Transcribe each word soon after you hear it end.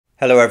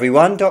Hello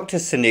everyone, Dr.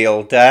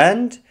 Suneel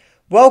Dhand.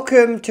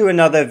 Welcome to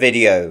another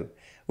video.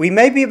 We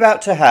may be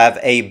about to have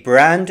a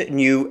brand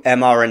new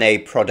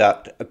mRNA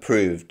product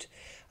approved.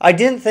 I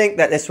didn't think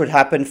that this would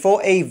happen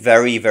for a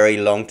very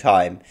long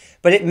time,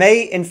 but it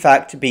may in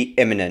fact be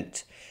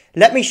imminent.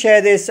 Let me share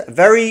this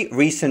very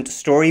recent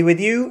story with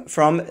you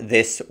from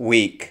this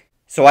week.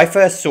 So I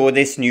first saw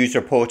this news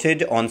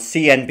reported on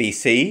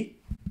CNBC.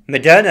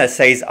 Moderna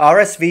says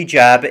RSV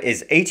jab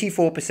is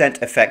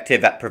 84%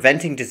 effective at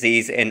preventing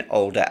disease in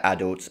older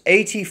adults.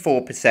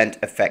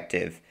 84%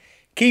 effective.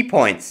 Key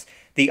points.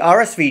 The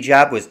RSV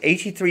jab was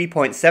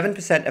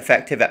 83.7%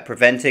 effective at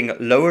preventing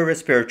lower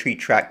respiratory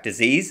tract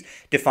disease,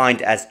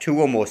 defined as 2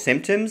 or more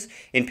symptoms,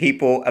 in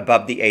people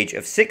above the age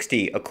of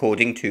 60,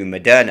 according to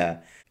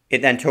Moderna.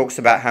 It then talks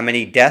about how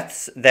many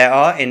deaths there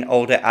are in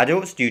older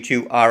adults due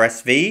to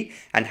RSV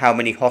and how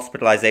many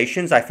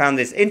hospitalizations. I found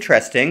this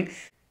interesting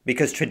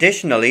because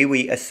traditionally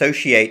we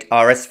associate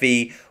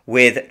RSV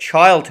with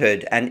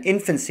childhood and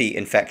infancy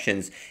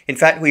infections. In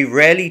fact, we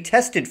rarely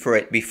tested for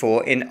it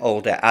before in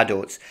older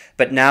adults.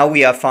 But now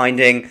we are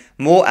finding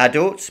more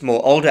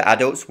older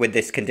adults with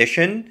this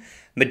condition.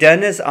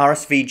 Moderna's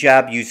RSV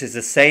jab uses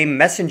the same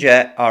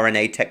messenger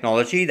RNA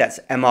technology, that's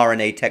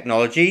mRNA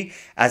technology,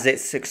 as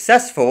its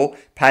successful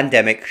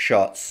pandemic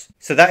shots.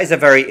 So that is a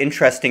very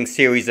interesting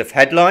series of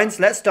headlines.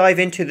 Let's dive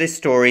into this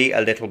story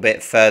a little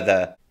bit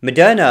further.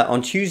 Moderna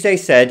on Tuesday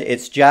said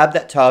its jab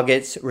that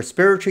targets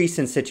respiratory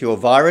syncytial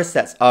virus,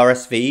 that's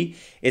RSV,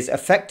 is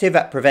effective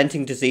at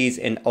preventing disease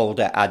in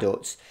older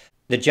adults.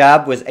 The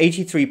jab was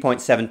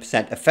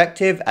 83.7%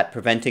 effective at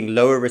preventing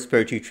lower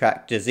respiratory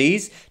tract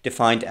disease,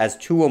 defined as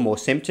 2 or more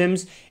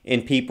symptoms,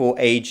 in people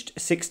aged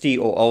 60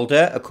 or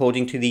older,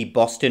 according to the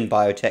Boston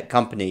biotech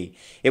company.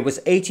 It was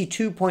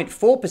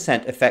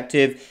 82.4%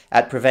 effective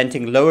at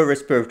preventing lower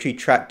respiratory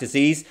tract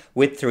disease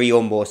with 3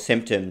 or more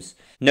symptoms.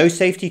 No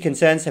safety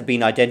concerns have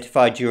been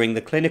identified during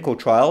the clinical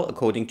trial,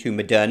 according to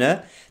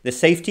Moderna. The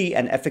safety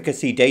and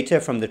efficacy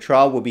data from the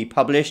trial will be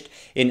published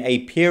in a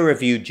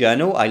peer-reviewed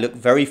journal. I look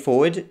very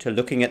forward to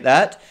looking at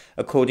that.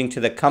 According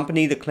to the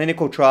company, the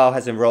clinical trial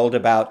has enrolled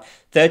about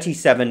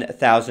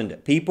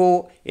 37,000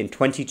 people in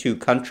 22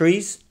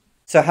 countries.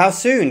 So how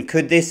soon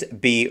could this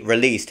be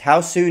released? How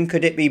soon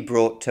could it be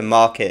brought to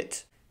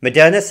market?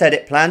 Moderna said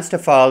it plans to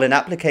file an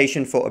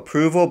application for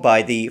approval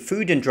by the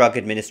Food and Drug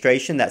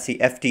Administration, that's the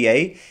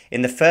FDA,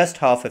 in the first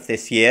half of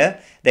this year.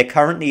 There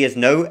currently is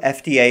no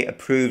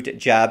FDA-approved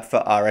jab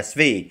for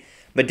RSV.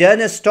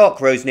 Moderna's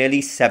stock rose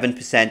nearly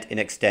 7% in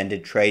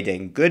extended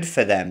trading. Good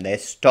for them. Their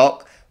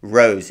stock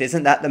rose.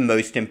 Isn't that the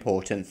most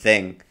important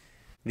thing?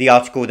 The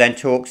article then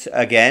talks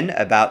again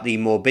about the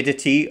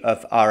morbidity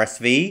of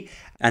RSV,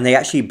 and they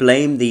actually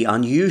blame the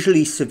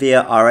unusually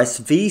severe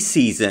RSV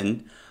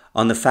season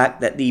on the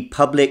fact that the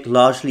public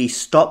largely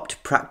stopped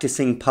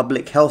practicing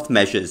public health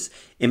measures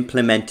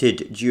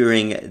implemented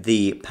during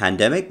the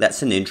pandemic.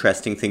 That's an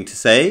interesting thing to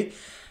say.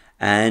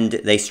 And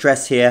they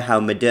stress here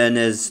how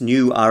Moderna's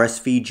new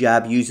RSV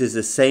jab uses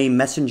the same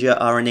messenger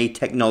RNA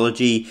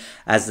technology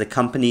as the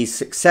company's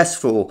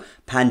successful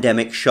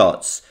pandemic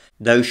shots.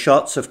 Those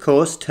shots, of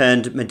course,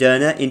 turned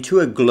Moderna into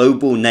a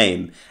global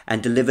name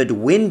and delivered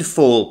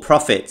windfall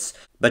profits,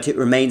 but it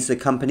remains the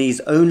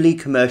company's only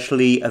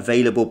commercially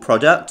available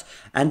product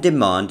and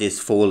demand is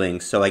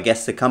falling. So I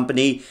guess the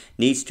company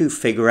needs to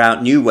figure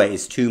out new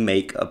ways to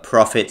make a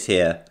profit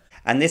here.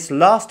 And this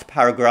last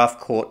paragraph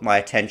caught my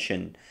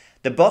attention.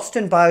 The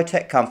Boston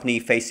biotech company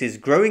faces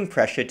growing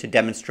pressure to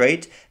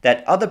demonstrate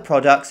that other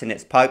products in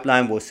its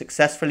pipeline will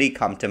successfully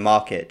come to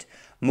market.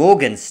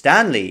 Morgan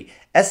Stanley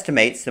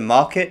estimates the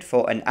market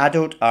for an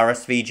adult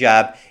RSV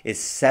jab is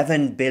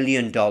 $7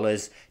 billion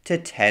to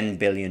 $10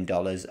 billion,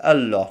 a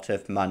lot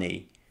of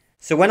money.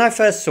 So when I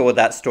first saw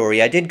that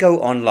story, I did go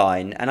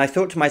online and I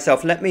thought to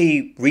myself, let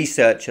me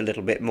research a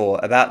little bit more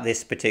about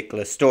this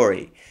particular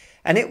story.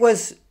 And it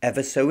was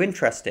ever so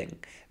interesting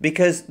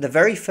because the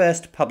very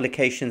first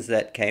publications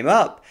that came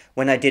up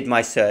when I did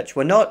my search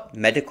were not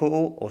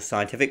medical or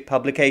scientific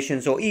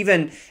publications or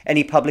even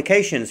any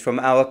publications from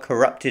our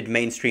corrupted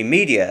mainstream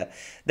media.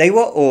 They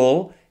were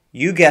all,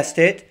 you guessed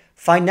it,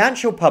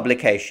 financial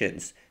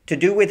publications to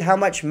do with how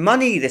much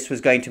money this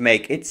was going to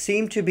make. It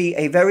seemed to be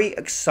a very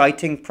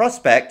exciting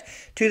prospect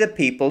to the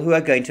people who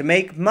are going to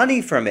make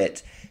money from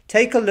it.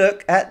 Take a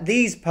look at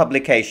these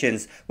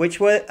publications, which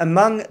were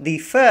among the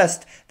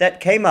first that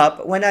came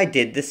up when I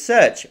did the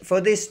search for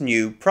this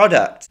new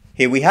product.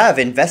 Here we have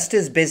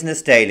Investors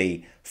Business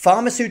Daily.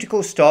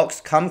 Pharmaceutical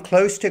stocks come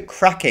close to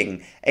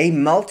cracking a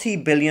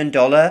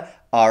multi-billion-dollar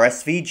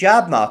RSV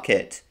jab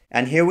market.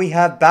 And here we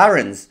have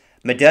Barron's.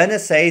 Moderna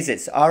says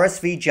its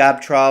RSV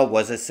jab trial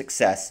was a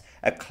success.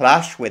 A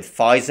clash with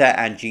Pfizer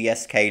and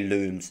GSK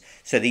looms.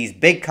 So these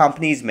big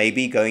companies may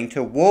be going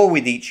to war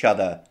with each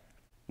other.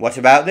 What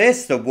about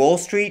this? The Wall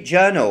Street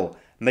Journal.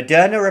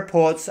 Moderna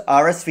reports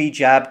RSV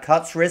jab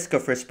cuts risk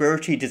of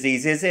respiratory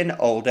diseases in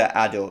older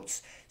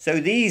adults. So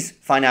these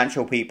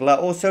financial people are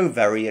also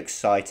very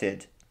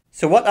excited.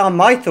 So what are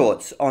my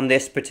thoughts on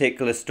this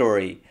particular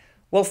story?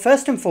 Well,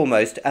 first and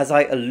foremost, as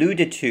I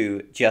alluded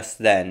to just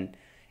then,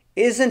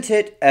 Isn't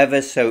it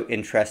ever so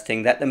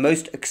interesting that the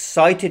most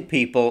excited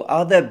people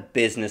are the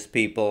business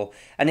people,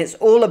 and it's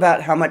all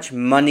about how much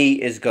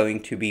money is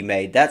going to be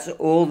made. That's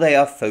all they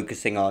are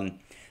focusing on.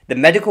 The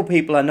medical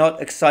people are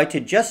not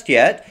excited just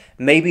yet.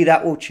 Maybe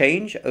that will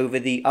change over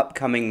the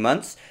upcoming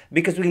months,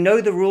 because we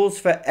know the rules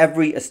for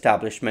every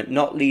establishment,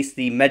 not least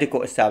the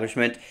medical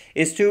establishment,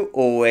 is to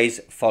always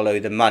follow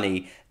the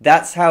money.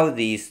 That's how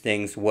these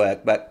things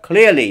work. But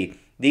clearly,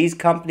 these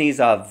companies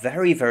are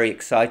very, very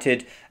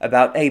excited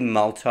about a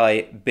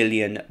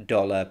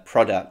multi-billion-dollar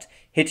product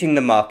hitting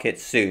the market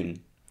soon.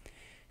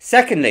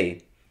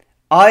 Secondly,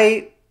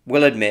 I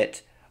will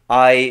admit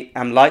I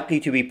am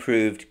likely to be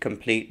proved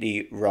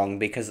completely wrong,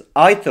 because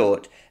I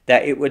thought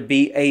that it would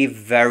be a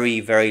very,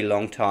 very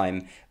long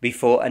time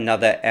before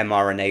another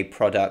mRNA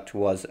product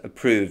was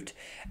approved.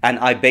 And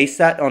I base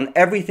that on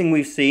everything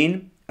we've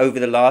seen over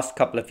the last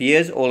couple of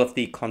years, all of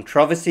the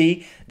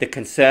controversy, the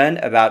concern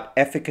about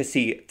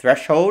efficacy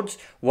thresholds,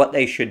 what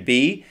they should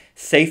be,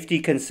 safety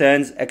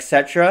concerns,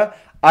 etc.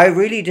 I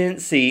really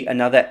didn't see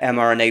another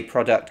mRNA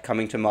product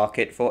coming to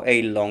market for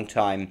a long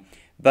time,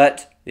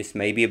 but this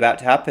may be about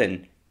to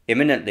happen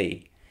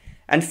imminently.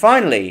 And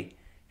finally,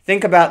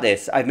 think about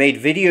this. I've made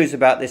videos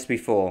about this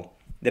before.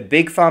 The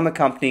big pharma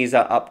companies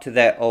are up to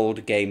their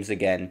old games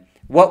again.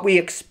 What we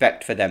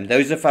expect for them,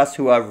 those of us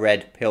who are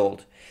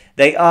red-pilled.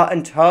 They are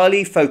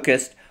entirely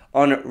focused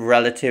on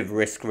relative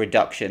risk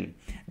reduction.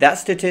 That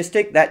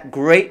statistic that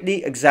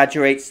greatly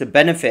exaggerates the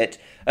benefit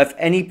of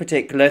any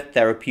particular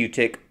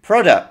therapeutic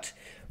product.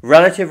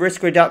 Relative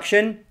risk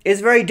reduction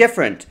is very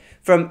different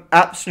from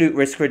absolute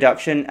risk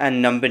reduction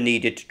and number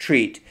needed to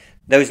treat.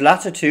 Those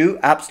latter two,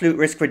 absolute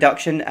risk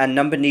reduction and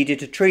number needed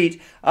to treat,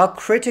 are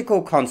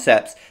critical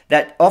concepts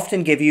that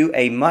often give you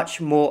a much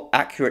more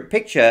accurate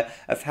picture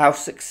of how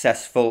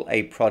successful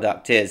a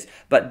product is.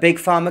 But big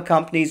pharma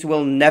companies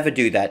will never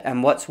do that.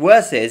 And what's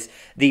worse is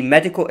the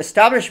medical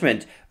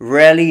establishment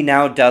rarely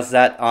now does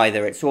that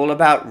either. It's all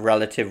about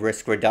relative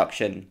risk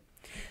reduction.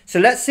 So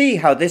let's see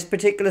how this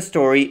particular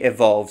story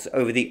evolves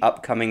over the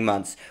upcoming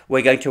months.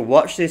 We're going to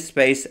watch this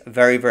space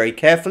very, very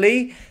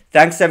carefully.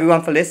 Thanks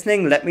everyone for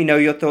listening. Let me know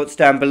your thoughts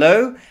down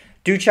below.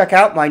 Do check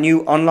out my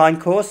new online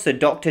course, the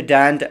Dr.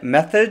 Dhand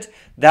Method.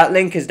 That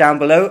link is down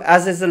below,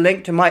 as is the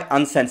link to my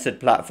Uncensored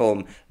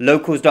platform,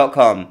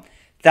 locals.com.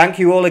 Thank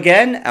you all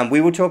again, and we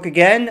will talk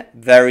again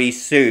very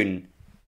soon.